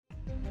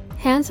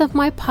Hands of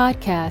My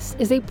Podcast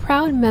is a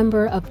proud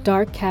member of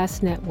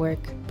Darkcast Network,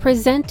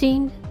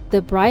 presenting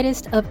the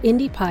brightest of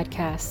indie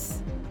podcasts.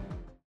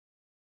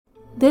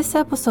 This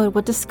episode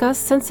will discuss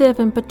sensitive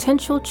and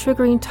potential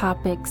triggering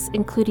topics,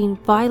 including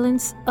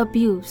violence,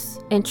 abuse,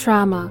 and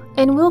trauma,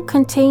 and will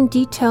contain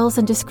details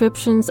and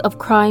descriptions of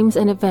crimes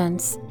and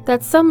events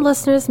that some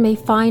listeners may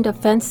find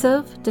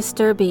offensive,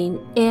 disturbing,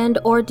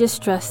 and/or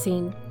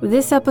distressing.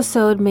 This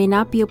episode may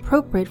not be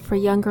appropriate for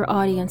younger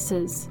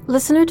audiences.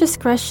 Listener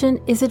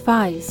discretion is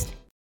advised.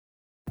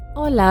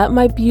 Hola,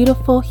 my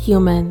beautiful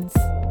humans.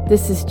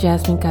 This is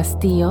Jasmine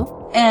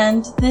Castillo.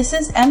 And this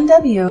is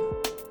MW.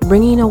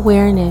 Bringing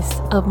awareness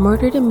of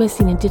murdered and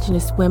missing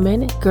Indigenous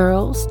women,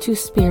 girls,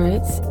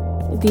 two-spirits,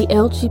 the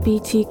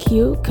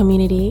LGBTQ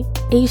community,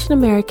 Asian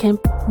American,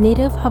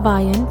 Native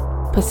Hawaiian,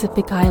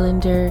 Pacific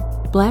Islander,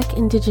 Black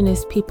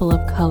Indigenous people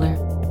of color.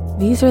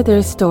 These are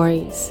their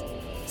stories.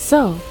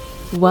 So,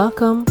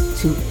 welcome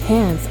to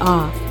Hands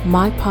Off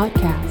My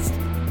Podcast.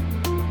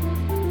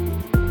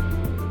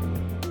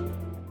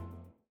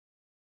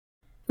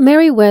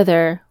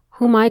 Meriwether,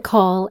 whom I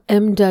call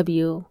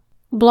MW,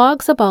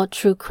 blogs about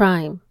true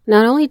crime.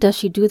 Not only does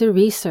she do the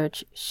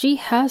research, she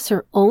has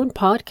her own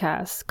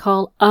podcast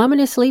called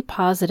Ominously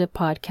Positive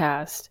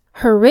Podcast.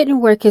 Her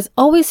written work is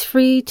always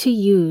free to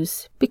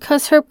use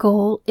because her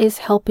goal is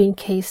helping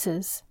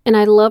cases. And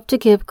I love to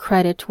give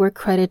credit where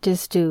credit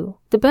is due.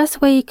 The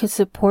best way you can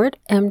support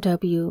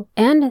MW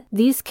and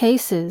these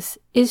cases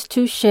is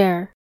to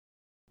share.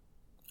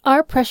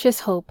 Our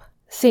precious hope,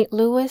 St.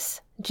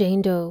 Louis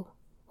Jane Doe,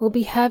 will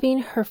be having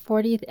her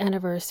 40th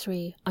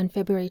anniversary on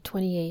February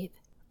 28th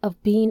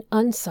of being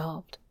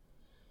unsolved.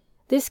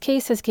 This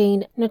case has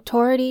gained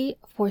notoriety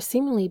for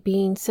seemingly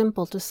being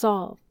simple to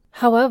solve.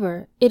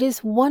 However, it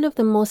is one of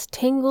the most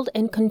tangled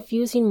and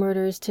confusing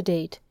murders to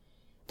date.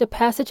 The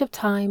passage of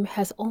time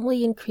has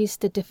only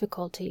increased the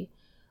difficulty,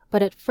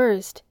 but at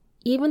first,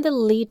 even the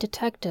lead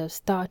detectives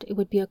thought it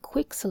would be a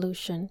quick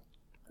solution.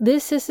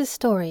 This is the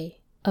story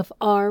of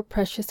our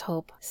precious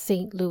hope,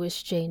 St.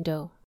 Louis Jane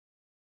Doe.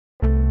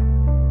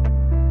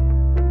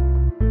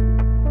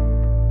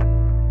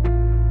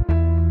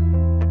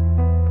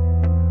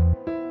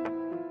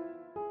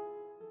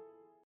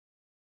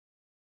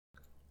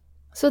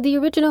 So the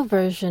original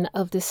version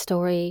of this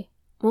story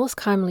most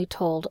commonly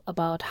told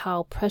about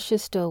how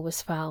Precious Doe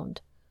was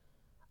found.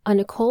 On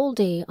a cold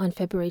day on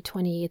February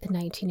 28,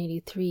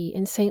 1983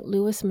 in St.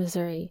 Louis,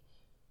 Missouri,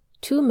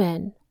 two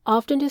men,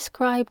 often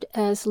described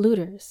as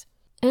looters,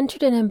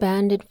 entered an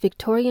abandoned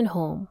Victorian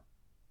home.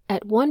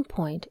 At one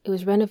point, it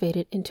was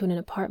renovated into an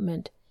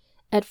apartment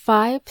at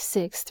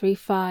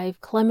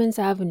 5635 Clemens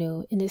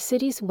Avenue in the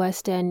city's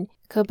West End,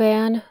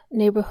 Caban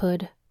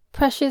neighborhood.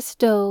 Precious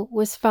Doe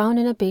was found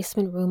in a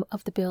basement room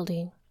of the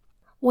building.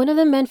 One of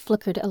the men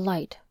flickered a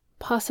light,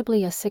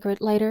 possibly a cigarette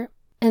lighter,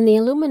 and the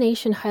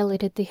illumination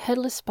highlighted the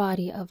headless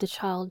body of the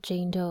child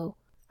Jane Doe.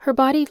 Her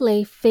body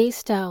lay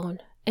face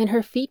down, and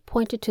her feet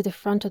pointed to the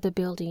front of the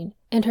building,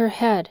 and her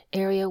head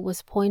area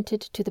was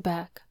pointed to the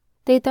back.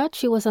 They thought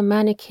she was a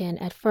mannequin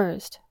at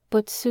first,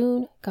 but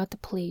soon got the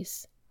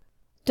police.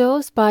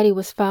 Doe's body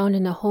was found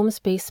in the home's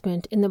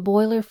basement in the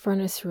boiler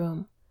furnace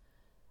room.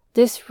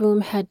 This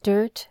room had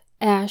dirt,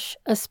 ash,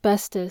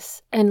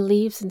 asbestos, and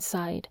leaves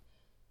inside.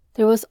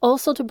 There was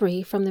also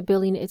debris from the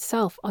building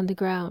itself on the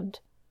ground.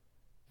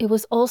 It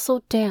was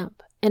also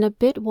damp, and a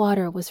bit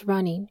water was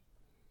running.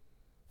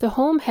 The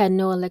home had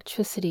no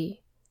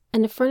electricity,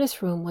 and the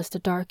furnace room was the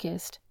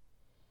darkest.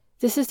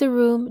 This is the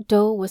room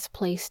Doe was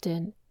placed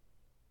in.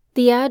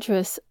 The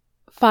address,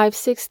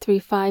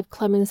 5635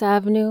 Clemens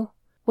Avenue,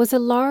 was a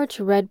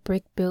large red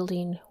brick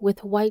building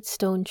with white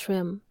stone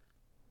trim.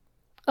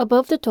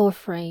 Above the door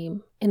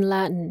frame, in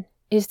Latin,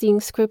 is the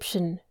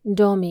inscription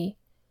Domi,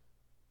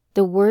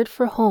 the word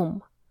for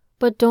home,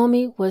 but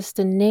Domi was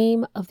the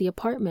name of the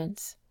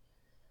apartments.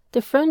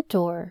 The front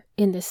door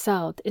in the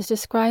south is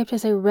described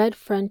as a red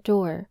front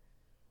door,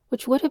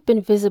 which would have been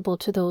visible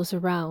to those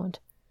around.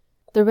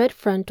 The red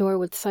front door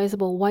with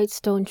sizable white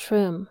stone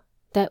trim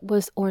that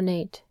was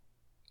ornate.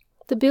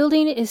 The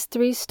building is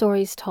 3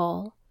 stories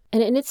tall,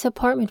 and in its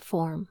apartment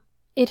form,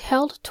 it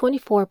held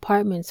 24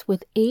 apartments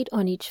with 8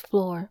 on each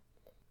floor.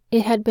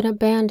 It had been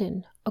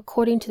abandoned,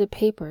 according to the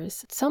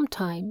papers,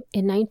 sometime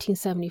in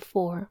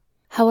 1974.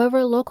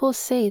 However, locals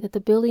say that the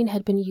building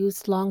had been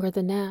used longer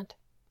than that.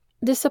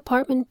 This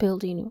apartment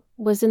building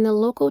was in the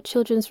local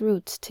children's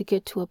routes to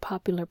get to a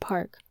popular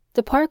park.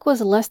 The park was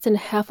less than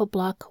half a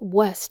block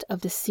west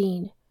of the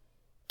scene.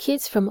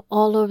 Kids from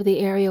all over the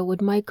area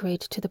would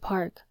migrate to the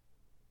park.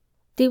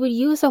 They would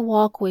use a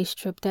walkway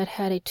strip that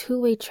had a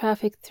two-way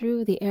traffic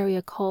through the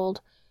area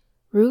called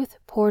Ruth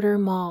Porter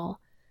Mall,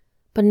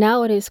 but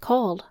now it is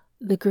called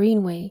the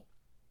Greenway.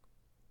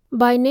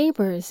 By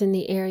neighbors in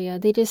the area,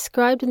 they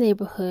described the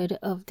neighborhood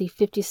of the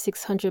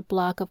 5600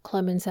 block of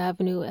Clemens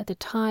Avenue at the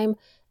time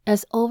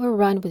as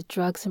overrun with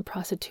drugs and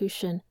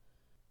prostitution.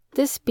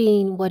 This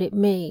being what it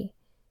may,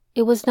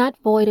 it was not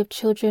void of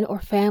children or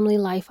family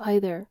life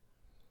either.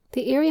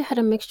 The area had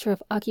a mixture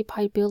of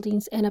occupied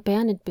buildings and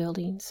abandoned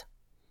buildings.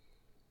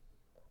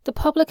 The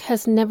public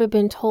has never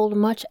been told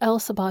much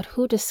else about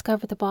who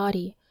discovered the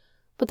body,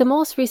 but the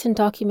most recent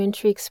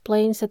documentary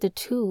explains that the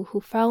two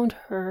who found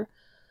her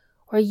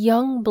were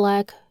young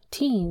Black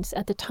teens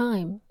at the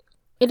time.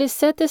 It is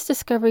said this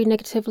discovery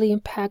negatively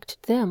impacted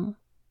them,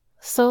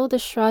 so the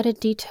shrouded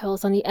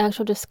details on the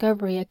actual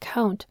discovery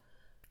account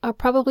are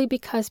probably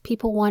because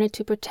people wanted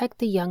to protect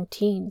the young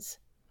teens.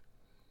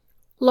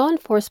 Law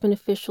enforcement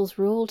officials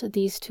ruled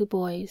these two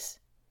boys.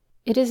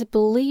 It is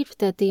believed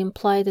that they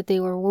implied that they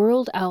were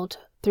ruled out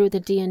through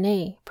the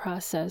DNA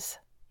process.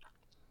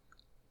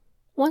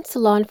 Once the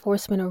law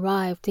enforcement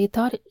arrived, they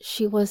thought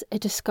she was a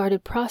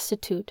discarded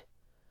prostitute,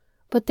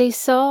 but they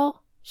saw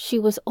she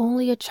was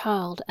only a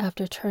child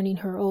after turning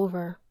her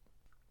over.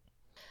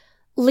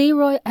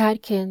 Leroy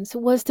Atkins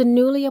was the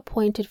newly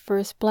appointed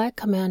first Black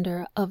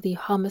commander of the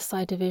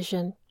Homicide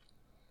Division.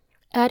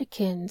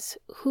 Atkins,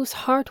 whose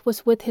heart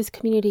was with his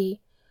community,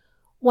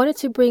 wanted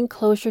to bring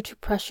closure to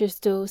Precious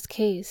Doe's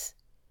case.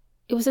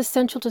 It was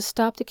essential to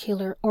stop the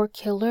killer or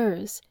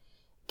killers,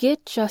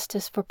 get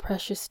justice for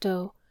Precious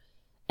Doe,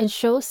 and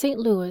show St.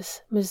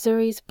 Louis,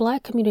 Missouri's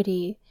Black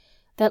community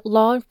that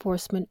law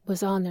enforcement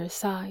was on their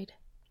side.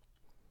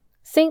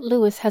 St.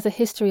 Louis has a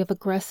history of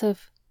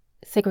aggressive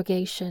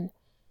segregation,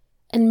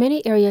 and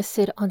many areas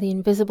sit on the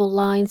invisible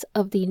lines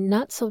of the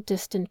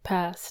not-so-distant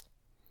past.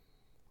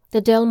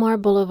 The Delmar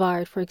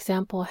Boulevard, for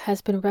example,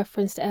 has been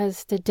referenced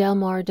as the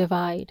Delmar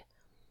Divide.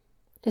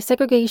 The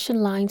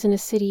segregation lines in the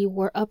city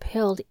were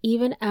upheld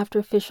even after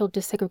official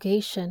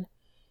desegregation.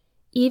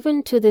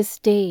 Even to this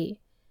day,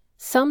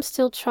 some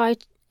still try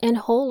and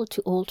hold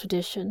to old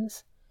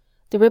traditions.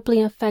 The rippling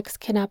effects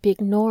cannot be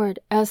ignored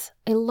as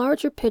a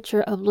larger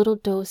picture of little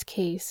Doe's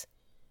case.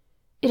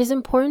 It is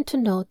important to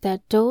note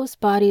that Doe's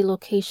body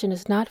location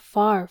is not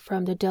far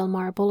from the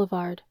Delmar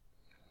Boulevard.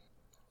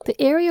 The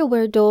area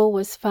where Doe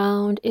was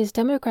found is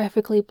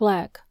demographically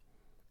Black,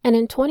 and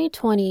in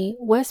 2020,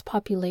 West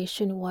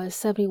population was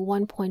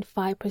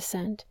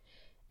 71.5%.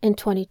 In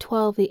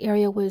 2012, the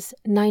area was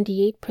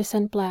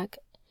 98% Black,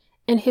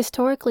 and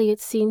historically it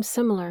seems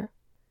similar.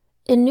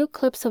 In new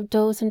clips of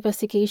Doe's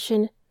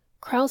investigation,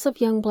 crowds of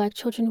young Black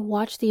children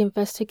watched the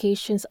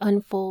investigations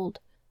unfold.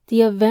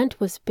 The event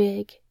was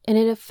big, and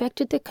it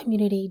affected the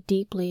community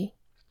deeply.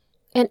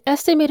 And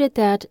estimated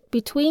that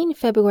between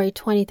February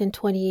 20th and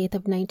 28th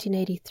of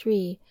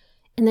 1983,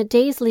 in the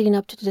days leading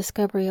up to the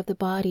discovery of the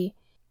body,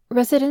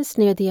 residents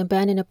near the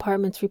abandoned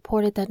apartments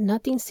reported that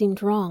nothing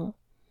seemed wrong.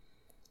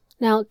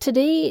 Now,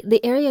 today,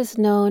 the area is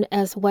known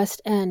as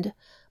West End,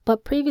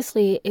 but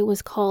previously it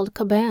was called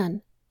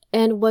Caban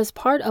and was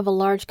part of a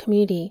large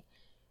community.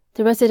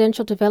 The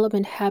residential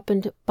development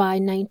happened by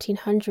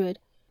 1900,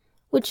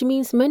 which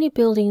means many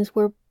buildings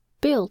were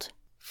built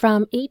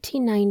from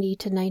 1890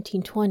 to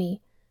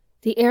 1920.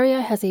 The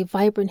area has a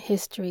vibrant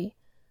history,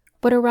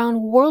 but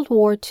around World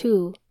War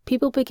II,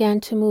 people began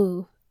to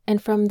move,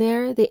 and from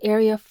there the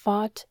area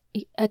fought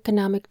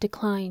economic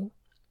decline.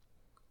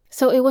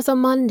 So it was a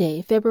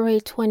Monday,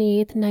 February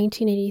 28,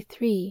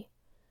 1983.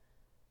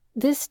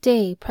 This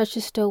day,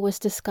 Precious Doe was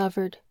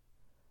discovered.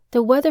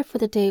 The weather for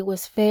the day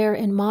was fair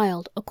and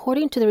mild,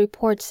 according to the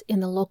reports in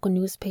the local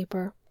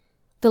newspaper.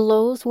 The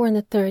lows were in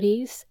the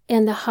 30s,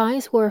 and the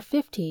highs were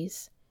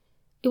 50s.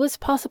 It was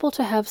possible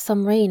to have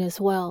some rain as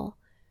well.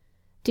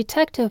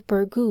 Detective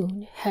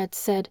Burgoon had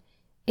said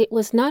it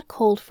was not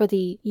cold for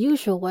the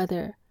usual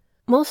weather.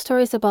 Most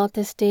stories about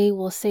this day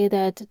will say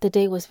that the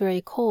day was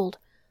very cold,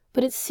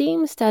 but it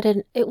seems that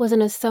it was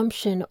an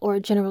assumption or a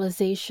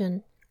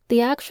generalization.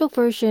 The actual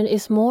version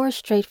is more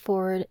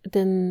straightforward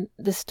than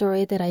the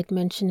story that I'd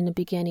mentioned in the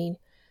beginning.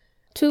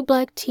 Two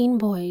Black teen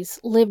boys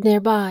lived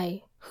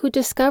nearby who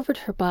discovered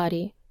her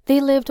body. They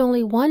lived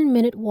only 1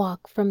 minute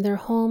walk from their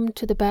home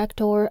to the back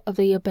door of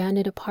the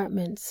abandoned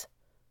apartments.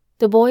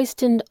 The boys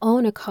didn't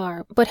own a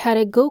car, but had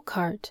a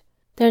go-kart.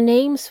 Their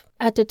names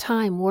at the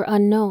time were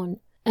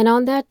unknown, and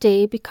on that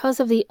day, because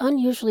of the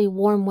unusually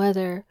warm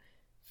weather,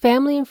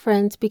 family and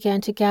friends began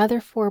to gather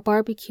for a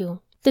barbecue.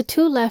 The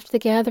two left the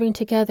gathering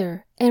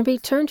together and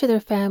returned to their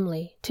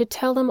family to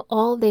tell them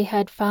all they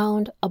had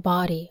found a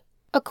body.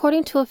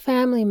 According to a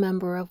family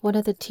member of one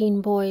of the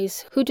teen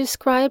boys who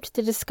described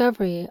the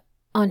discovery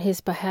on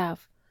his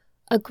behalf,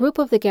 a group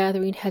of the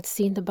gathering had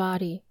seen the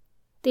body.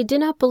 They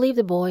did not believe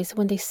the boys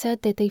when they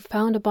said that they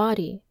found a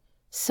body,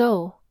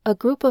 so a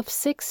group of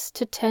 6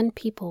 to 10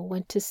 people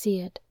went to see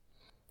it.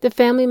 The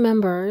family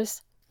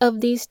members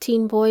of these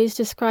teen boys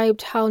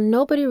described how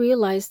nobody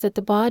realized that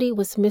the body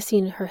was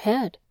missing her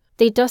head.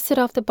 They dusted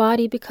off the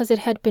body because it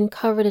had been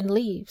covered in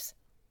leaves.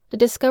 The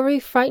discovery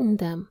frightened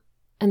them,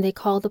 and they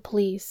called the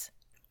police.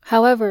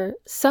 However,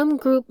 some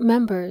group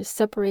members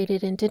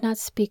separated and did not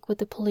speak with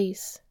the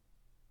police.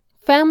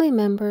 Family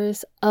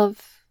members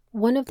of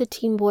one of the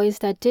teen boys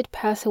that did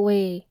pass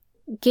away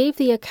gave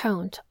the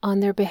account on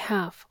their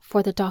behalf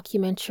for the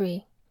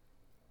documentary.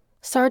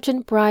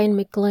 Sergeant Brian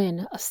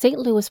McGlynn, a St.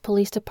 Louis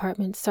Police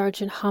Department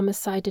Sergeant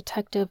Homicide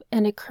Detective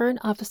and a current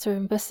officer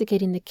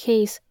investigating the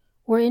case,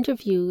 were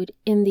interviewed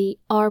in the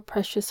Our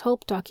Precious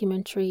Hope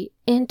documentary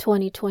in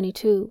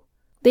 2022.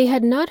 They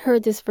had not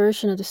heard this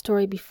version of the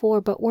story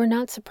before, but were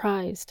not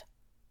surprised.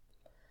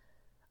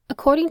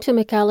 According to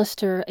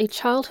McAllister, a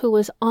child who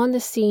was on the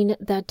scene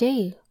that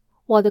day,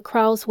 while the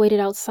crowds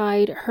waited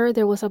outside, heard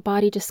there was a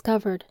body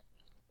discovered.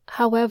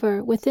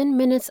 However, within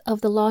minutes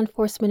of the law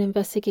enforcement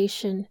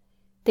investigation,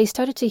 they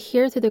started to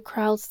hear through the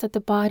crowds that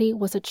the body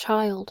was a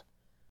child.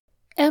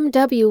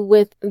 MW,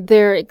 with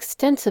their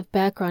extensive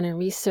background and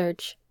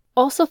research,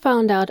 also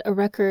found out a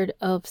record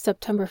of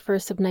September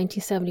 1st of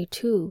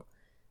 1972.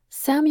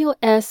 Samuel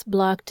S.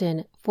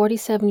 Blockton,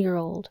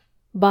 47-year-old,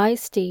 by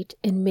state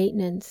in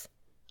maintenance,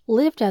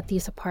 lived at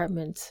these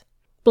apartments.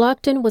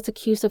 Blockton was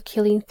accused of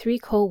killing 3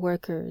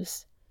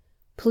 co-workers.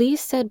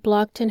 Police said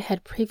Blockton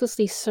had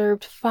previously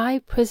served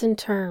 5 prison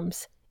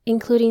terms,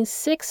 including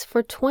 6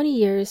 for 20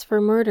 years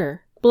for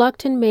murder.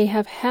 Blockton may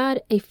have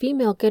had a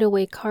female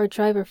getaway car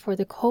driver for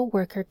the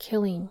co-worker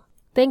killing.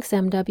 Thanks,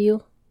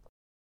 MW.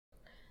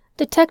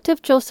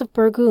 Detective Joseph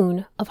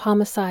Burgoon of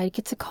Homicide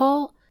gets a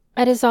call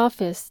at his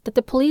office that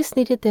the police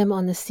needed them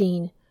on the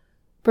scene.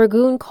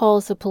 Burgoon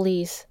calls the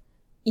police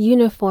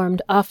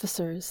uniformed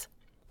officers.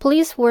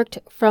 Police worked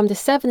from the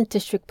 7th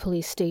District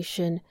Police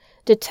Station.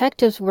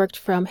 Detectives worked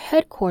from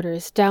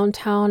headquarters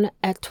downtown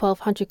at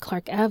 1200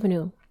 Clark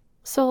Avenue.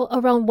 So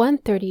around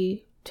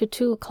 1:30 to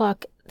 2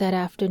 o'clock that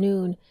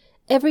afternoon,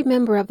 every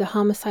member of the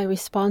homicide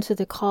responds to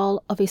the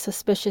call of a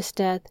suspicious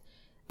death.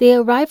 They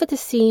arrive at the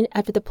scene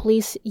after the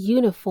police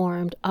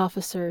uniformed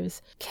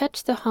officers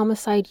catch the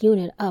homicide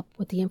unit up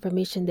with the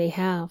information they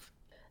have.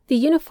 The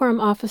uniformed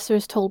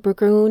officers told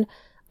Burgoon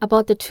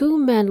about the 2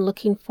 men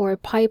looking for a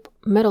pipe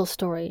metal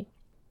story.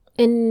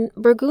 In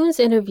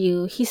Burgoon's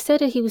interview, he said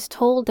that he was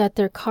told that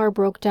their car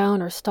broke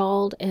down or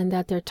stalled and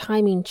that their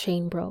timing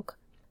chain broke.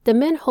 The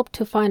men hoped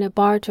to find a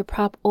bar to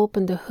prop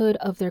open the hood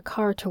of their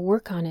car to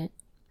work on it.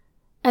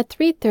 At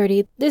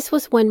 3:30, this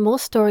was when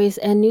most stories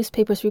and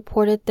newspapers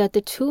reported that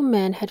the 2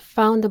 men had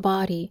found the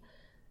body.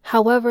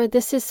 However,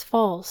 this is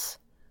false.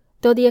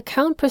 Though the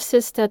account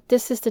persists that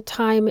this is the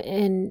time,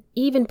 and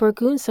even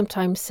Burgoon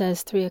sometimes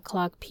says 3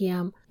 o'clock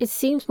p.m., it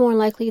seems more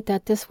likely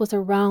that this was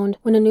around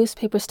when the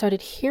newspaper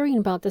started hearing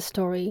about the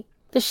story.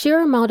 The sheer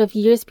amount of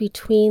years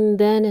between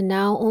then and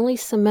now only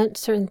cement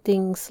certain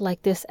things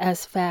like this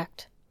as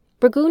fact.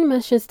 Burgoon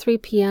mentions 3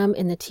 p.m.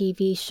 in the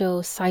TV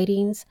show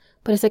Sightings,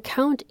 but his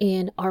account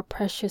in Our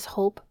Precious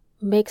Hope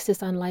makes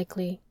this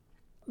unlikely.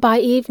 By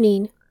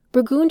evening,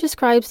 Burgoon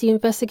describes the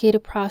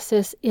investigative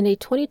process in a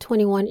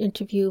 2021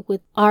 interview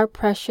with Our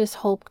Precious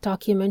Hope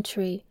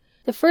documentary.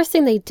 The first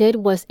thing they did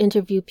was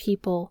interview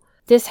people.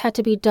 This had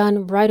to be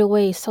done right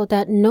away so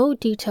that no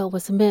detail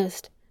was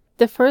missed.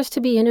 The first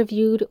to be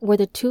interviewed were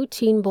the 2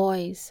 teen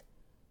boys.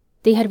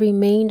 They had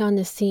remained on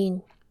the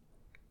scene.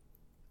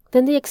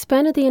 Then they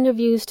expanded the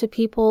interviews to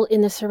people in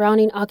the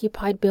surrounding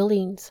occupied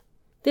buildings.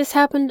 This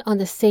happened on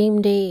the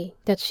same day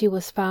that she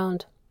was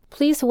found.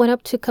 Police went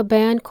up to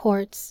Caban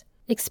Courts,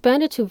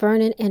 expanded to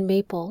Vernon and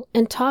Maple,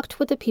 and talked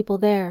with the people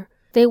there.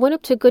 They went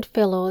up to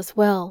Goodfellow as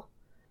well.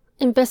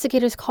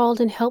 Investigators called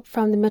in help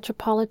from the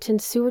Metropolitan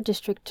Sewer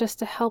District just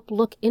to help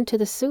look into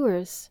the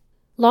sewers.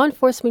 Law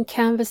enforcement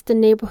canvassed the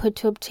neighborhood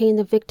to obtain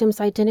the victim's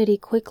identity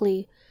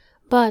quickly,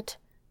 but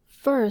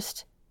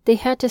first, they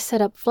had to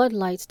set up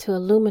floodlights to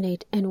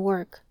illuminate and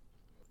work.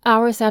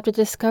 Hours after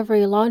the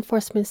discovery, law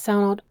enforcement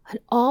sounded on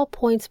all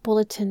points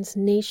bulletins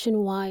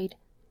nationwide.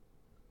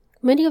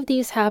 Many of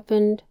these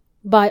happened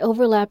by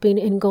overlapping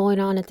and going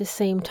on at the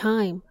same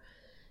time.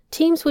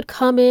 Teams would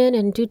come in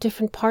and do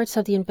different parts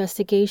of the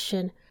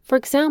investigation. For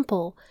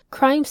example,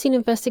 crime scene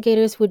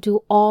investigators would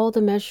do all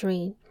the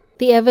measuring.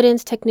 The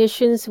evidence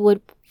technicians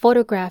would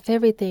photograph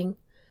everything.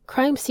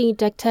 Crime scene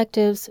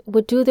detectives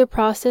would do their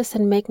process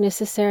and make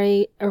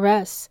necessary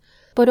arrests.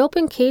 But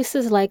open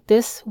cases like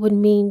this would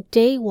mean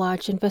day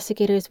watch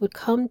investigators would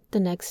come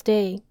the next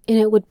day, and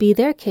it would be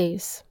their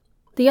case.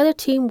 The other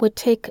team would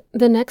take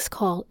the next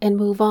call and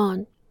move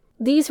on.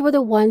 These were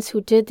the ones who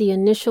did the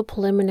initial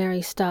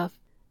preliminary stuff,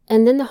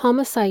 and then the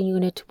homicide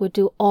unit would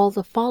do all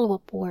the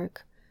follow-up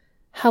work.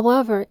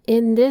 However,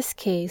 in this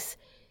case,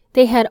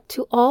 they had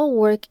to all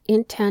work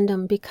in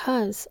tandem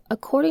because,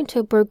 according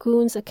to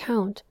Burgoon's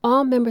account,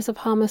 all members of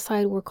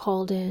homicide were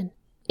called in.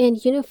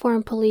 And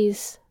uniformed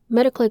police,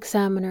 medical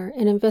examiner,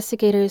 and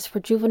investigators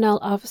for juvenile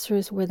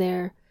officers were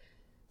there.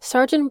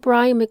 Sergeant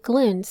Brian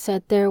McGlynn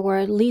said there were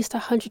at least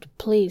 100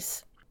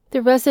 police,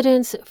 the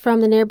residents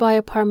from the nearby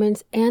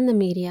apartments, and the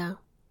media.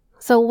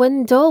 So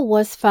when Doe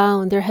was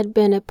found, there had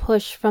been a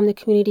push from the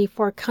community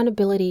for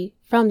accountability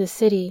from the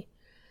city.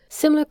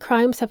 Similar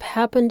crimes have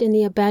happened in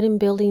the abandoned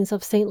buildings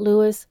of St.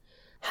 Louis.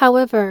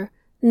 However,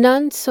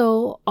 none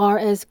so are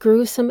as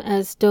gruesome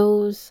as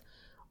Doe's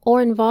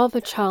or involve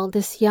a child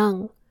this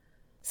young.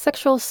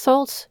 Sexual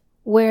assaults,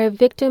 where a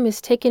victim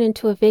is taken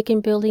into a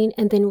vacant building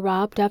and then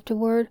robbed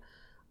afterward,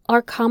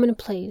 are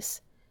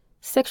commonplace.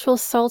 Sexual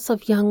assaults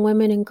of young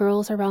women and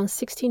girls around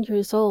 16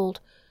 years old,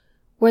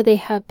 where they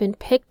have been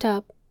picked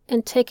up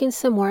and taken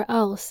somewhere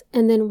else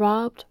and then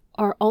robbed,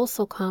 are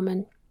also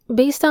common.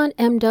 Based on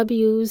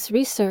MW's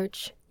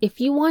research, if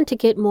you want to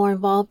get more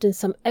involved in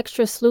some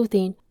extra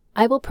sleuthing,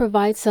 I will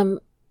provide some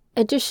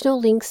additional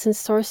links and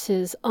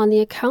sources on the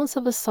accounts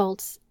of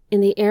assaults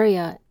in the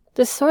area.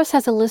 The source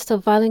has a list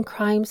of violent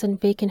crimes and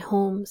vacant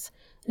homes,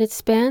 and it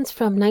spans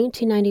from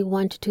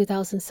 1991 to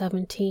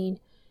 2017.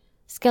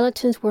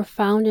 Skeletons were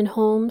found in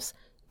homes,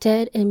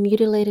 dead and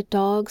mutilated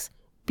dogs,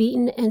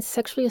 beaten and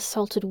sexually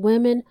assaulted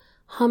women,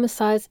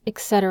 homicides,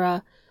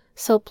 etc.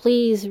 So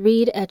please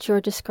read at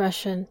your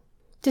discretion.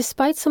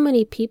 Despite so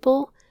many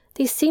people,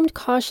 they seemed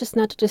cautious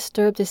not to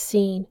disturb the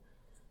scene.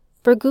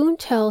 Burgoon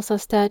tells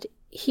us that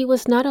he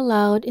was not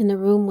allowed in the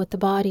room with the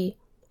body.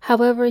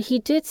 However, he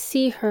did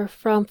see her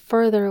from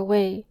further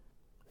away.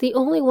 The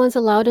only ones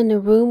allowed in the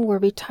room were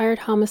retired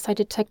homicide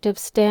detective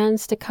Stan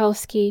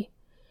Stokowski,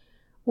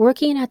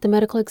 working at the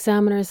medical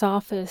examiner's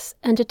office,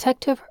 and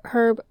Detective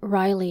Herb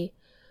Riley.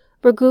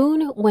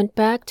 Burgoon went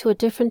back to a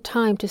different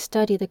time to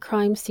study the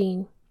crime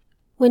scene.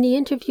 When the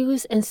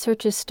interviews and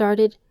searches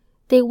started,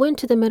 they went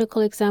to the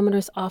medical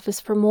examiner's office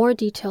for more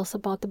details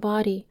about the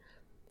body.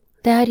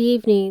 That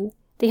evening,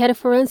 they had a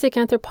forensic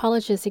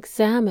anthropologist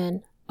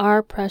examine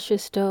our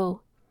precious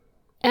doe.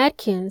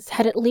 Atkins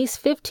had at least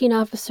 15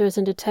 officers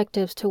and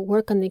detectives to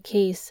work on the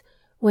case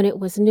when it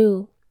was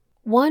new.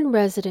 One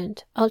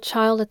resident, a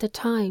child at the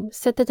time,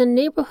 said that the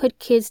neighborhood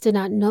kids did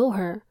not know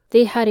her.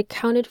 They had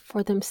accounted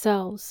for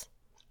themselves.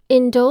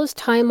 In Doe's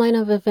timeline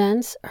of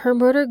events, her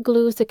murder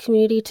glues the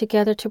community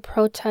together to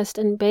protest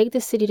and beg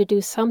the city to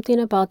do something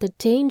about the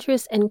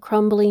dangerous and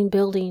crumbling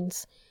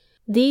buildings.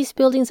 These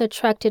buildings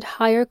attracted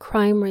higher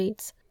crime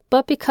rates,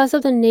 but because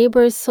of the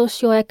neighbors'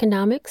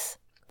 socioeconomics,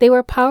 they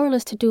were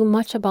powerless to do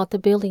much about the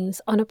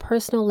buildings on a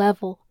personal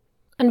level.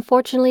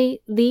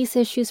 Unfortunately, these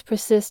issues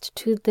persist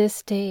to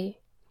this day.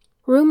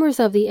 Rumors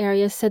of the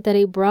area said that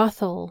a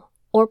brothel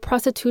or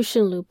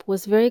prostitution loop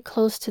was very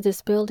close to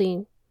this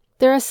building.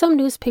 There are some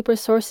newspaper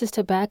sources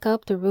to back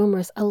up the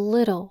rumors a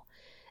little.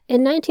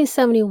 In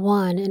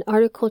 1971, an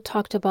article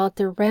talked about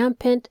the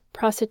rampant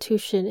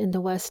prostitution in the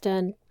West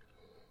End.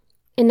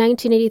 In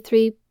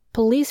 1983,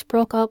 police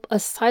broke up a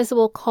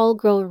sizable call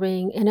girl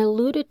ring and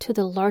alluded to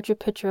the larger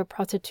picture of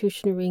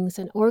prostitution rings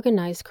and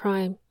organized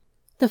crime.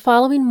 The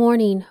following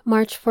morning,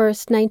 March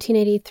 1st,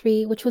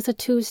 1983, which was a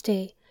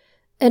Tuesday,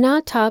 an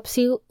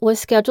autopsy was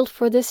scheduled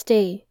for this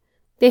day.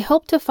 They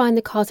hoped to find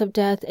the cause of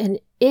death and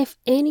if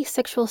any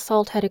sexual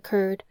assault had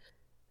occurred.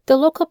 The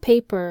local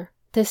paper,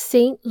 the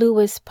St.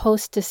 Louis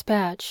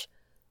Post-Dispatch,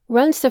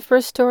 runs the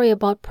first story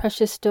about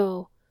Precious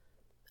Doe.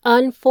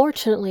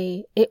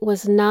 Unfortunately, it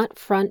was not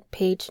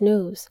front-page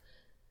news,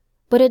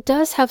 but it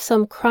does have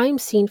some crime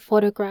scene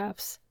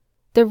photographs.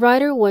 The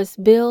writer was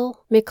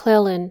Bill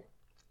McClellan.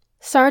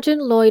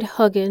 Sergeant Lloyd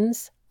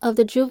Huggins of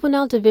the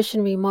Juvenile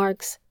Division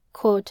remarks,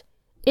 quote,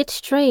 "It's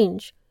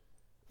strange,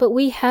 but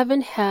we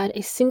haven't had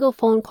a single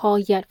phone call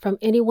yet from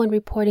anyone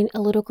reporting a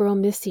little girl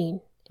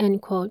missing,"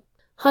 end quote.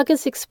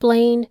 Huggins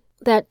explained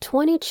that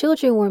 20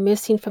 children were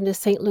missing from the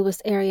St. Louis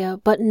area,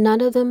 but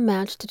none of them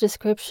matched the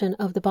description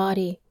of the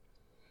body.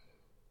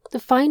 The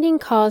finding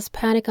caused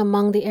panic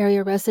among the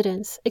area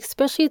residents,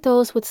 especially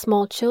those with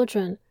small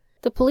children.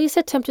 The police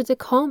attempted to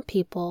calm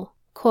people.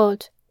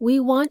 Quote, "We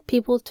want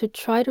people to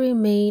try to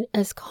remain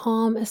as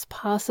calm as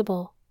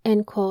possible,"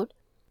 end quote.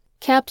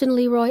 Captain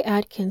Leroy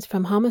Atkins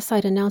from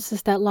Homicide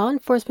announces that law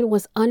enforcement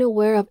was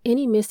unaware of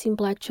any missing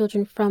black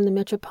children from the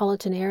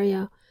metropolitan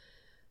area.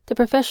 The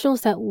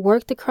professionals that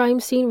worked the crime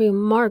scene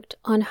remarked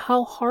on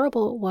how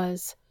horrible it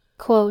was.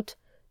 Quote,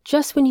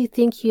 "Just when you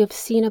think you have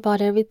seen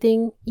about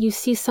everything, you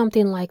see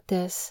something like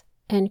this,"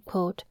 end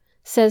quote,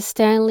 says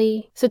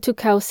Stanley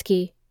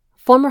Sutukowski,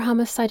 former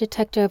homicide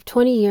detective of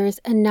 20 years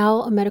and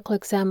now a medical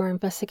examiner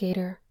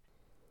investigator.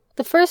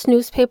 The first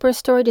newspaper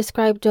story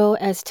described Doe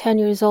as 10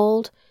 years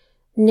old,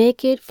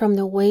 naked from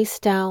the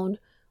waist down,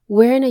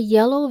 wearing a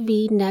yellow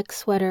V-neck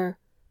sweater.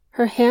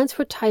 Her hands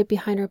were tied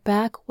behind her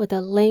back with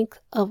a length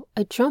of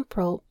a jump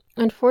rope.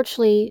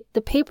 Unfortunately,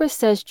 the paper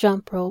says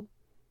jump rope,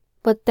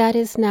 but that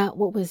is not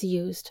what was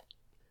used.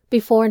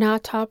 Before an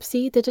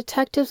autopsy, the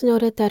detectives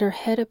noted that her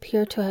head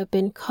appeared to have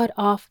been cut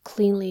off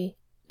cleanly.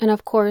 And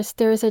of course,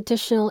 there is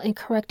additional and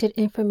corrected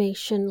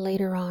information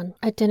later on,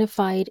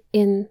 identified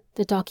in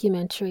the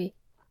documentary.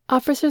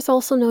 Officers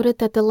also noted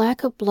that the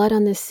lack of blood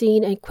on the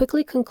scene and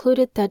quickly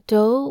concluded that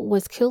Doe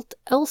was killed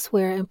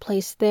elsewhere and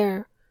placed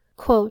there.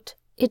 Quote,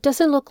 "It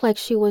doesn't look like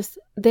she was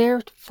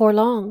there for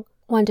long,"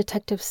 one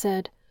detective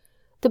said.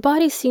 "The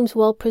body seems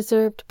well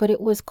preserved, but it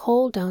was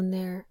cold down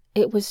there.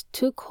 It was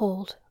too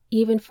cold,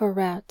 even for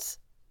rats,"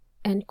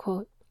 end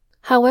quote.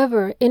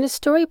 However, in a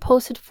story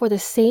posted for the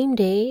same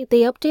day,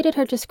 they updated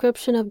her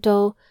description of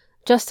Doe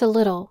just a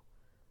little.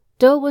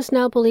 Doe was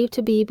now believed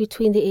to be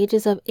between the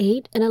ages of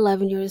 8 and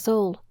 11 years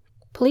old.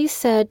 Police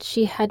said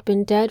she had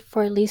been dead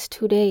for at least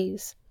 2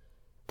 days.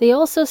 They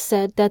also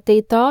said that they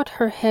thought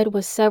her head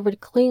was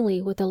severed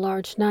cleanly with a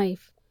large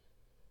knife.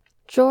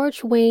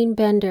 George Wayne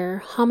Bender,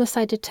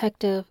 homicide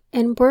detective,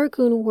 and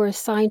Burgoon were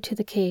assigned to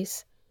the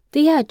case.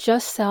 They had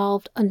just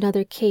solved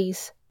another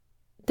case,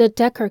 the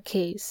Decker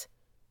case,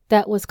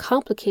 that was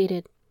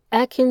complicated.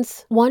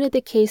 Atkins wanted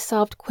the case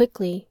solved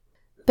quickly.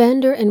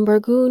 Bender and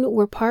Burgoon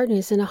were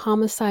partners in a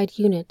homicide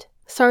unit.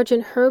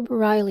 Sergeant Herb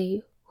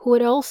Riley, who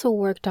had also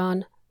worked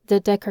on the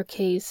Decker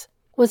case,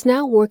 was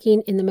now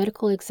working in the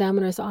medical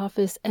examiner's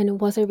office and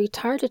was a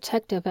retired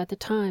detective at the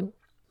time.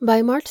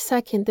 By March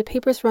 2nd, the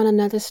papers run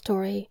another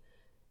story.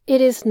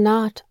 It is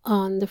not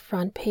on the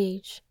front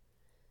page.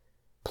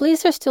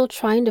 Police are still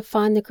trying to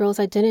find the girl's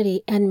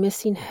identity and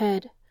missing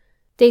head.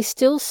 They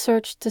still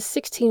searched the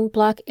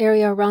 16-block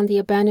area around the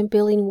abandoned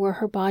building where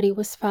her body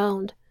was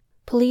found.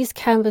 Police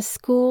canvassed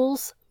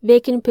schools,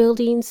 vacant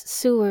buildings,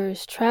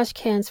 sewers, trash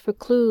cans for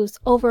clues.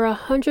 Over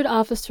 100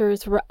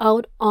 officers were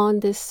out on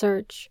this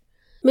search.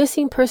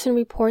 Missing person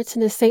reports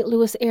in the St.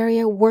 Louis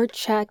area were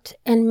checked,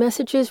 and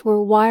messages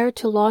were wired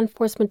to law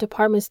enforcement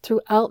departments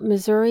throughout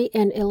Missouri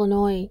and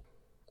Illinois.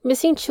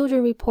 Missing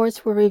children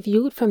reports were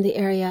reviewed from the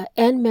area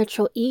and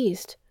Metro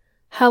East.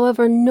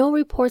 However, no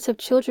reports of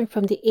children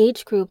from the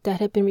age group that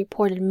had been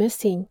reported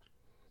missing.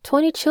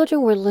 20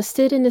 children were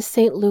listed in the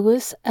St.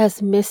 Louis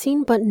as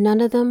missing, but none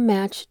of them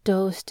matched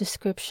Doe's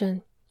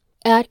description.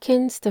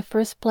 Atkins, the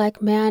first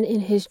black man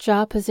in his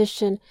job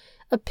position,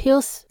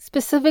 appeals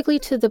specifically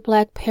to the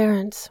black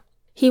parents.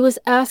 He was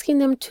asking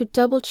them to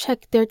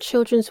double-check their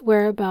children's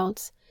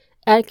whereabouts.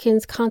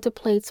 Atkins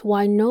contemplates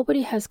why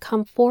nobody has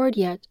come forward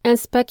yet and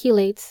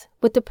speculates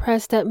with the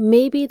press that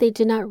maybe they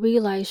did not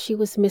realize she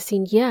was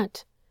missing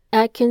yet.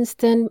 Atkins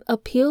then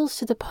appeals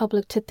to the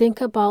public to think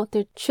about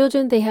the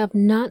children they have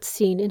not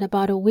seen in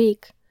about a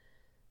week.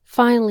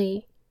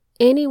 Finally,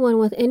 anyone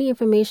with any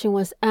information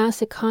was asked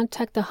to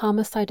contact the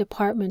homicide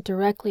department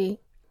directly.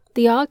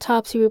 The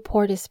autopsy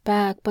report is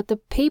back, but the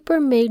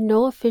paper made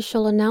no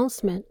official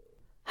announcement.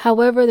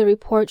 However, the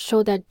report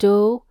showed that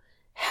Doe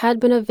had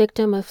been a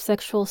victim of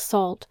sexual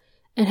assault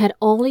and had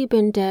only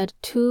been dead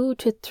 2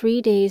 to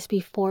 3 days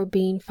before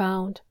being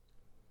found.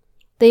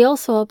 They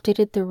also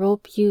updated the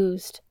rope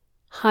used,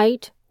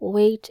 height,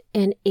 weight,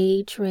 and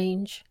age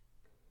range.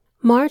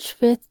 March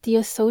 5th, the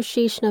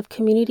Association of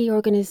Community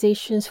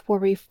Organizations for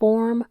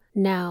Reform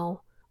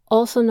Now,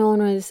 also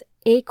known as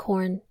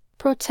ACORN,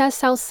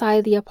 protests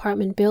outside the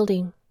apartment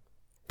building.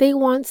 They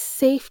want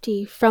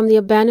safety from the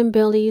abandoned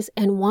buildings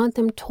and want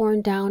them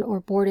torn down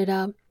or boarded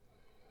up.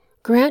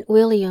 Grant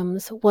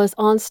Williams was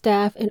on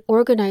staff and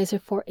organizer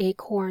for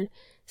ACORN,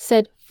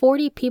 said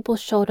 40 people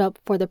showed up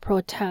for the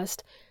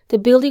protest. The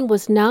building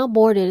was now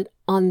boarded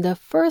on the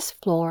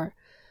first floor,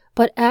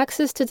 but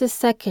access to the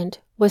second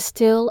was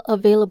still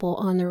available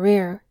on the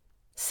rear.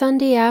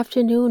 Sunday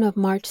afternoon of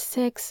March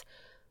 6,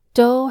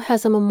 Doe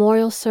has a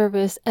memorial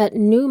service at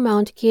New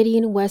Mount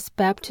Gideon West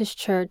Baptist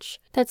Church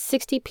that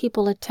 60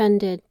 people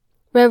attended.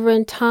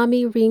 Reverend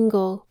Tommy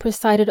Ringo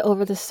presided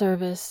over the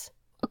service.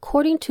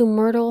 According to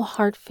Myrtle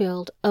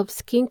Hartfield of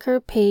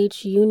Skinker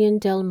Page Union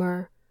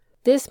Delmer,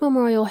 this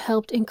memorial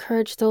helped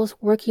encourage those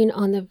working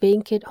on the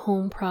vacant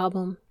home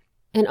problem.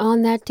 And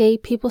on that day,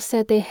 people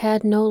said they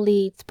had no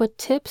leads, but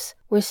tips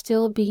were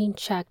still being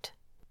checked.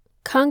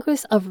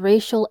 Congress of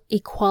Racial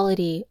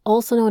Equality,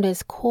 also known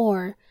as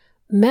CORE,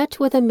 met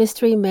with a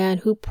mystery man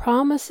who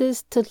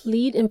promises to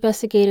lead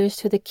investigators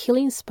to the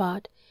killing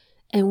spot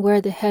and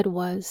where the head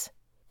was.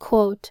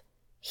 Quote,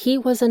 "He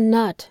was a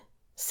nut,"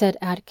 said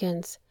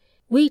Atkins.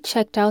 "We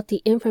checked out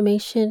the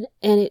information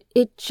and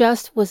it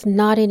just was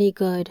not any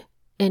good."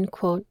 End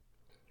quote.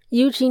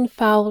 Eugene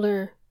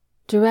Fowler,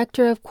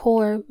 director of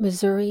CORE,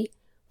 Missouri,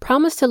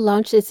 promised to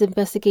launch its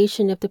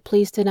investigation if the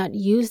police did not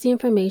use the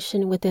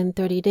information within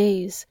 30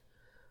 days.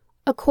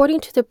 According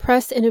to the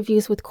press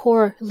interviews with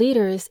CORE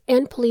leaders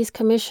and Police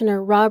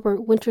Commissioner Robert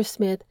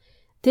Wintersmith,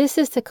 this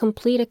is the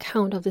complete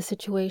account of the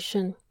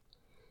situation.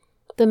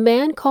 The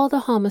man called the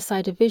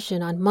Homicide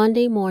Division on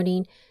Monday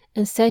morning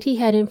and said he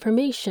had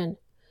information.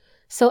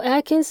 So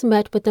Atkins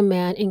met with the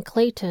man in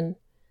Clayton.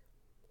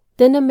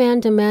 Then the man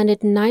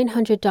demanded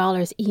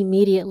 $900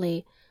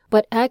 immediately,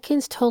 but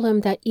Atkins told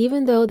him that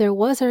even though there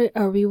was a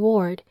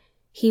reward,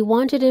 he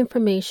wanted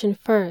information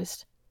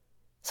first.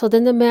 So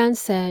then the man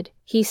said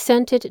he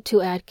sent it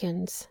to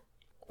Atkins.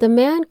 The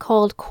man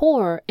called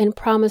CORE and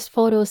promised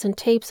photos and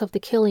tapes of the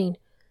killing.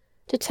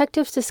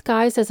 Detectives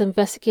disguised as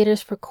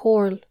investigators for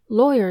CORE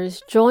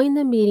lawyers joined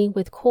the meeting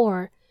with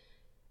CORE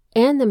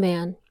and the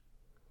man.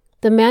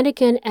 The man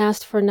again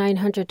asked for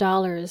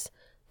 $900,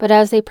 but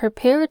as they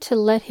prepared to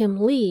let him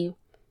leave,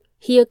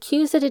 he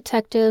accused the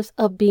detectives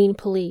of being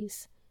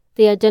police.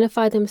 They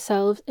identified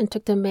themselves and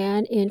took the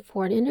man in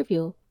for an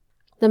interview.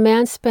 The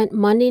man spent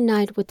Monday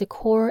night with the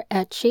CORE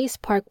at Chase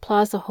Park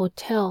Plaza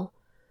Hotel.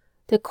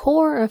 The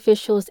CORE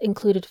officials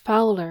included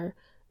Fowler,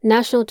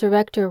 National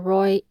Director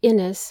Roy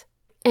Innes,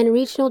 and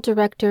Regional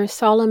Director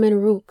Solomon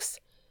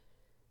Rooks.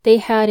 They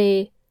had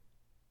a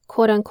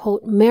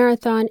quote-unquote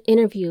marathon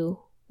interview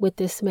with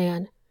this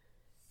man.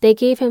 They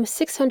gave him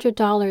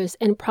 $600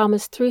 and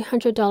promised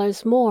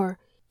 $300 more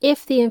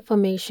if the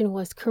information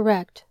was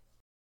correct.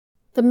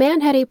 The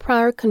man had a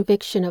prior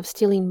conviction of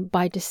stealing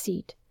by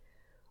deceit.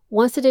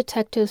 Once the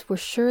detectives were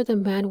sure the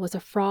man was a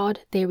fraud,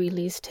 they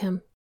released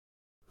him.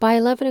 By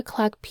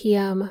 11:00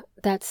 p.m.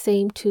 that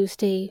same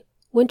Tuesday,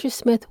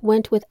 Wintersmith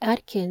went with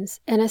Atkins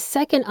and a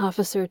second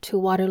officer to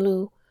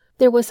Waterloo.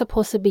 There was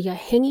supposed to be a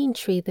hanging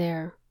tree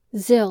there.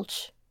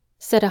 Zilch,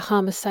 said a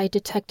homicide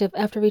detective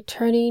after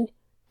returning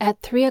at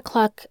 3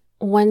 o'clock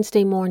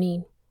Wednesday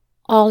morning.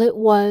 All it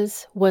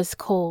was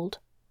cold.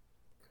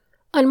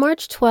 On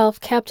March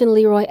 12, Captain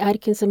Leroy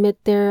Atkins admitted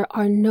there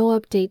are no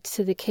updates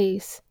to the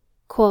case.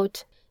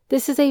 Quote,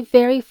 "This is a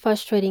very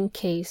frustrating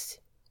case.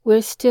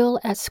 We're still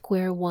at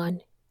square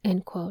one."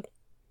 End quote.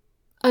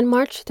 On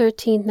March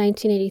 13,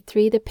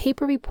 1983, the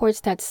paper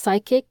reports that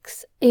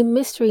psychics, a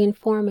mystery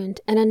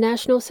informant, and a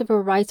national civil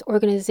rights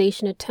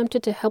organization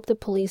attempted to help the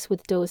police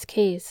with Doe's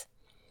case.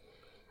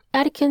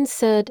 Atkins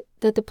said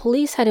that the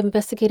police had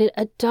investigated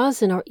a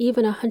dozen or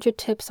even 100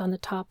 tips on the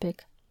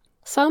topic.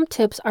 Some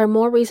tips are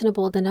more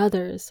reasonable than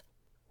others.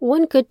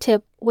 One good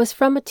tip was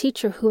from a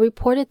teacher who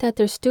reported that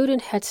their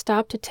student had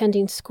stopped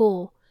attending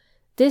school.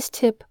 This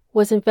tip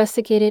was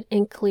investigated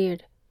and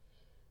cleared.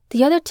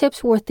 The other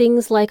tips were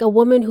things like a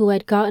woman who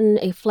had gotten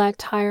a flat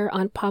tire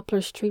on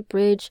Poplar Street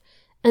Bridge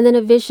and then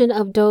a vision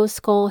of Doe's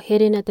skull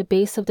hidden at the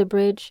base of the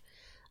bridge.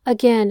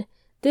 Again,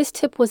 this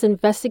tip was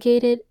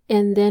investigated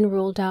and then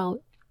ruled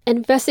out.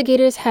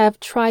 Investigators have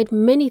tried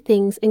many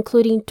things,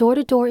 including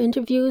door-to-door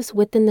interviews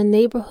within the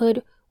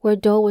neighborhood where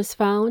Doe was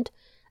found,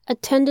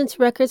 attendance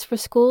records for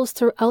schools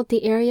throughout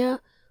the area,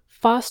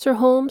 foster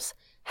homes,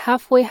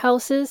 halfway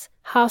houses,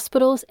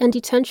 hospitals, and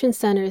detention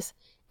centers,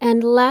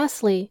 and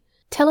lastly,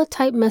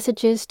 teletype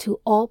messages to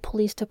all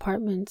police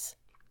departments.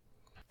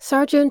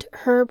 Sergeant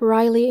Herb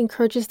Riley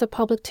encourages the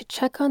public to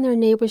check on their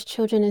neighbors'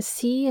 children and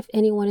see if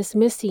anyone is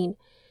missing.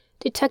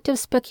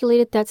 Detectives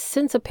speculated that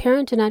since a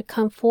parent did not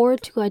come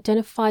forward to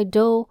identify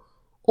Doe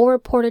or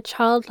report a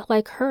child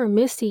like her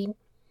missing,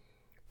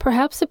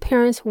 perhaps the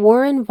parents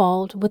were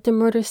involved with the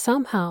murder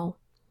somehow.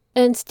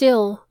 And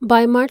still,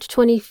 by March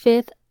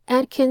 25th,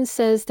 Atkins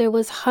says there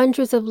was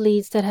hundreds of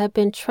leads that had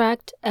been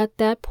tracked at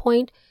that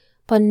point,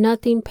 but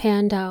nothing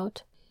panned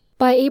out.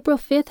 By April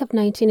 5th of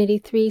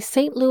 1983,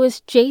 St.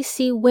 Louis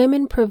J.C.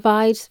 Women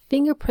provides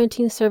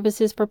fingerprinting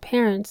services for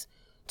parents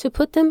to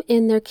put them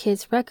in their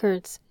kids'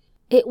 records.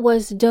 It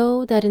was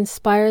Doe that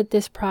inspired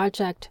this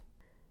project.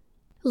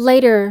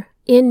 Later,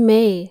 in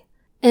May,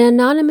 an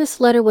anonymous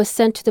letter was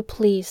sent to the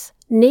police,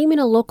 naming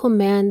a local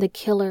man the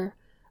killer,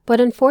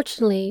 but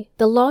unfortunately,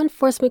 the law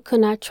enforcement could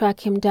not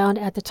track him down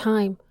at the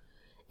time.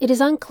 It is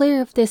unclear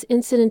if this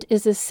incident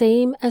is the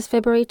same as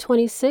February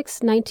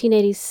 26,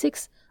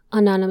 1986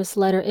 anonymous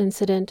letter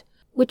incident,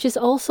 which is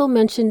also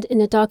mentioned in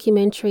the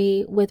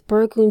documentary with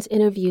Burgoon's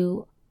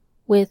interview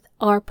with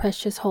Our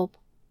Precious Hope.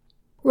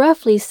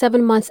 Roughly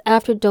 7 months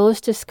after Doe's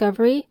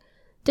discovery,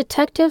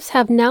 detectives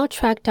have now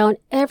tracked down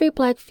every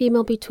black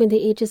female between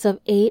the ages of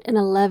 8 and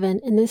 11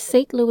 in the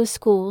St. Louis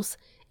schools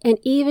and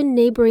even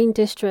neighboring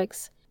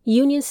districts,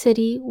 Union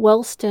City,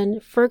 Wellston,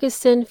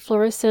 Ferguson,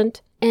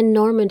 Florissant, and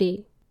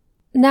Normandy.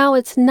 Now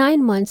it's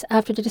 9 months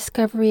after the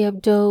discovery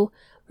of Doe.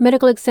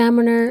 Medical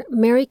examiner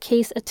Mary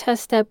Case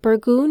attests that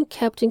Burgoon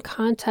kept in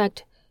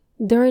contact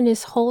during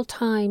this whole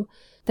time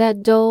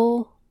that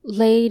Doe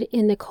laid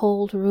in the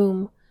cold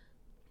room.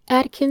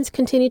 Atkins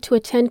continued to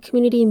attend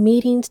community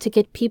meetings to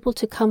get people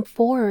to come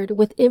forward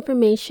with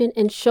information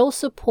and show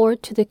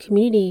support to the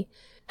community.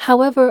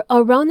 However,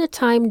 around the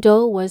time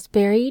Doe was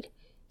buried,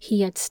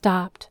 he had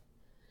stopped.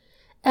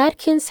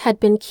 Atkins had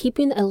been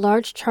keeping a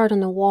large chart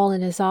on the wall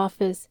in his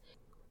office.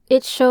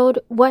 It showed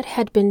what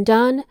had been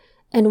done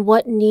and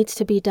what needs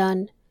to be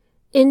done.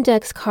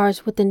 Index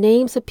cards with the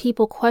names of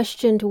people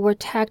questioned were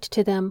tacked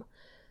to them.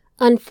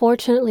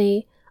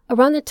 Unfortunately,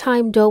 around the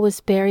time Doe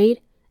was buried,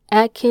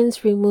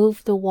 Atkins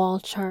removed the wall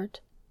chart.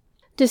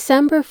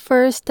 December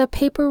 1st, the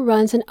paper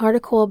runs an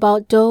article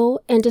about Doe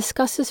and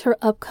discusses her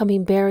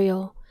upcoming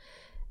burial.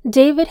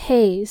 David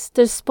Hayes,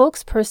 the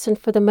spokesperson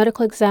for the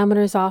medical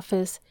examiner's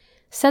office,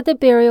 said the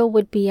burial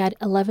would be at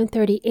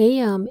 11:30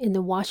 a.m. in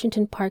the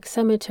Washington Park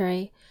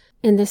Cemetery,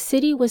 and the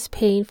city was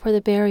paying for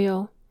the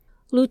burial.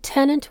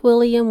 Lieutenant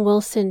William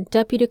Wilson,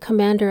 deputy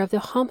commander of the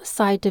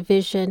Homicide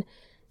Division,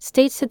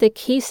 states that the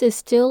case is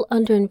still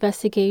under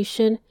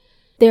investigation.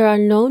 There are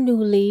no new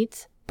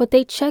leads, but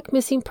they check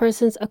missing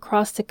persons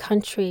across the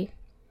country.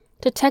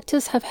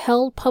 Detectives have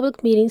held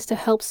public meetings to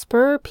help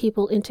spur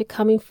people into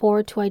coming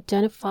forward to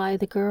identify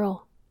the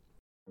girl.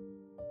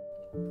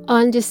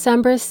 On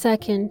December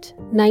 2nd,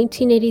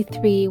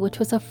 1983, which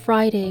was a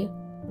Friday,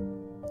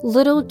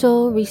 little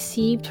Doe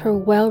received her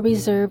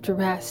well-reserved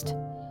rest.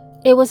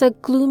 It was a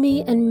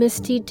gloomy and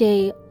misty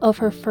day of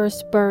her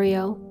first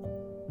burial.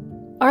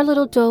 Our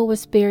little Doe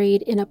was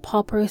buried in a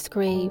pauper's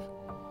grave,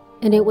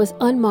 and it was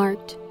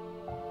unmarked.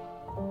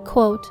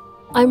 Quote,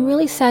 "I'm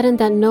really saddened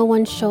that no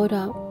one showed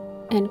up,"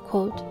 end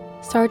quote,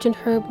 Sergeant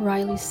Herb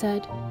Riley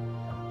said.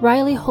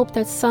 Riley hoped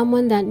that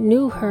someone that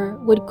knew her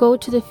would go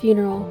to the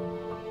funeral,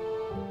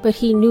 but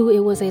he knew it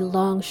was a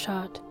long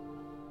shot.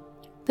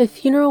 The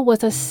funeral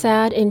was a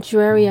sad and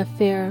dreary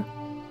affair,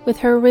 with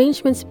her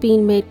arrangements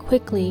being made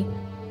quickly.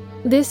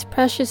 This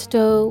precious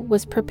Doe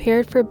was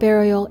prepared for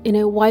burial in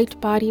a white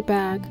body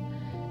bag,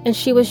 and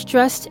she was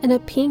dressed in a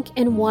pink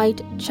and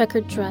white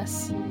checkered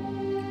dress.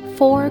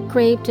 4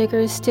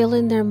 gravediggers, still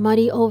in their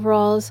muddy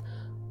overalls,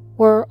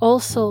 were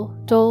also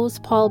Doe's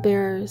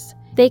pallbearers,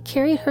 They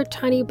carried her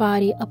tiny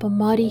body up a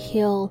muddy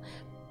hill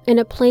in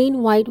a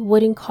plain white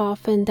wooden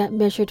coffin that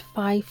measured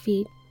 5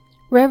 feet.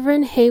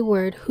 Reverend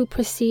Hayward, who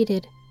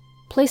preceded,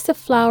 placed a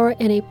flower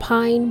and a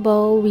pine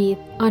bow wreath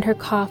on her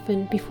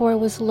coffin before it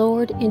was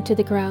lowered into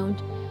the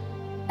ground,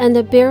 and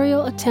the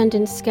burial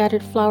attendants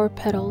scattered flower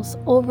petals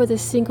over the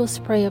single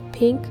spray of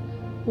pink,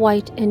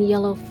 white, and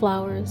yellow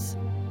flowers.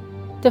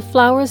 The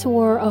flowers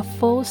were a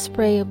full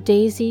spray of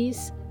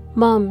daisies,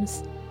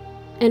 mums,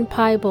 and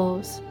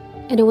piebos,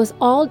 and it was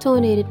all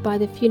donated by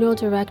the funeral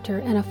director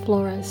and a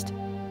florist.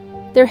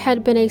 There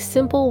had been a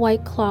simple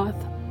white cloth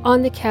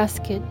on the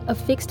casket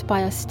affixed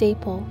by a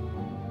staple,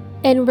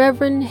 and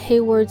Reverend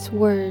Hayward's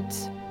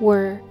words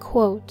were,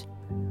 quote,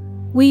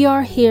 "We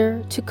are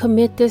here to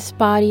commit this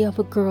body of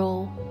a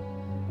girl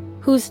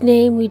whose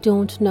name we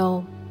don't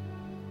know,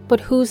 but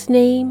whose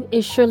name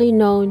is surely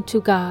known to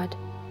God,"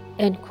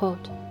 end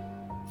quote.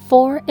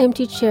 4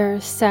 empty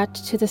chairs sat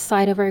to the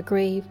side of her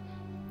grave,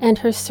 and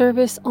her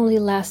service only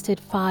lasted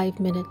 5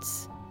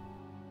 minutes.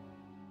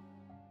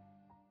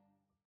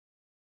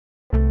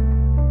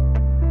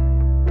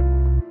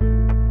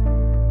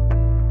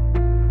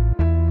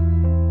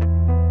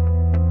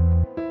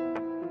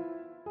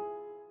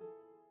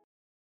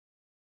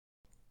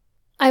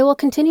 I will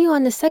continue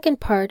on the second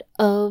part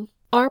of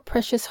Our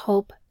Precious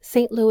Hope,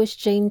 St. Louis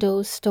Jane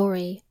Doe's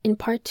story in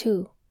part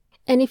 2.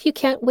 And if you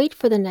can't wait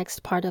for the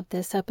next part of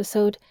this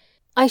episode,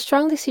 I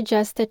strongly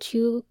suggest that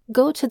you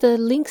go to the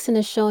links in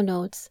the show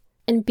notes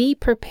and be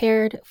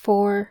prepared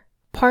for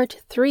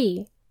part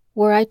 3,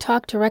 where I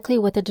talk directly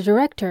with the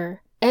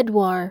director,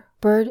 Edouard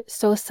Bird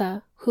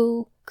Sosa,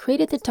 who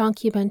created the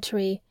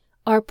documentary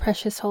Our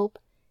Precious Hope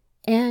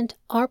and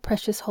Our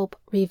Precious Hope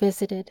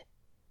Revisited.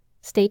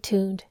 Stay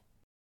tuned.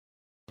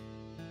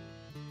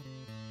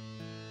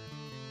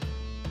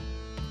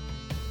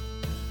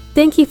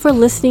 Thank you for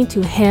listening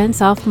to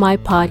Hands Off My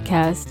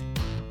Podcast.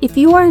 If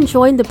you are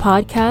enjoying the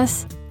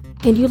podcast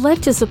and you'd like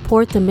to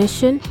support the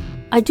mission,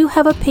 I do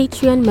have a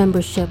Patreon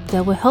membership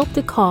that will help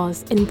the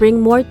cause and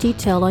bring more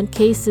detail on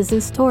cases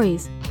and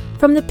stories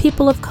from the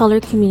people of color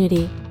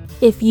community.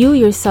 If you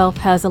yourself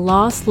has a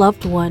lost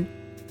loved one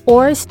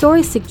or a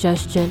story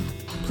suggestion,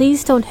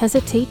 please don't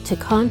hesitate to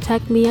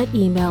contact me at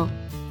email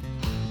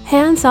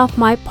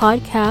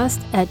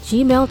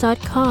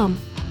handsoffmypodcast@gmail.com.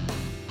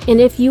 And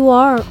if you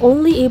are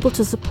only able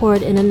to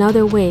support in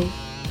another way,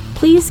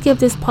 please give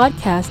this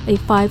podcast a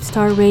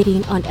 5-star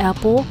rating on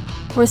Apple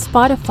or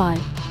Spotify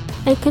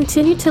and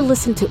continue to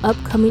listen to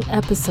upcoming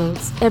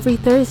episodes every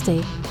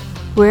Thursday,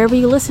 wherever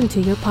you listen to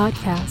your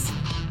podcast.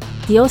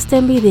 Dios te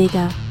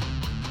bendiga.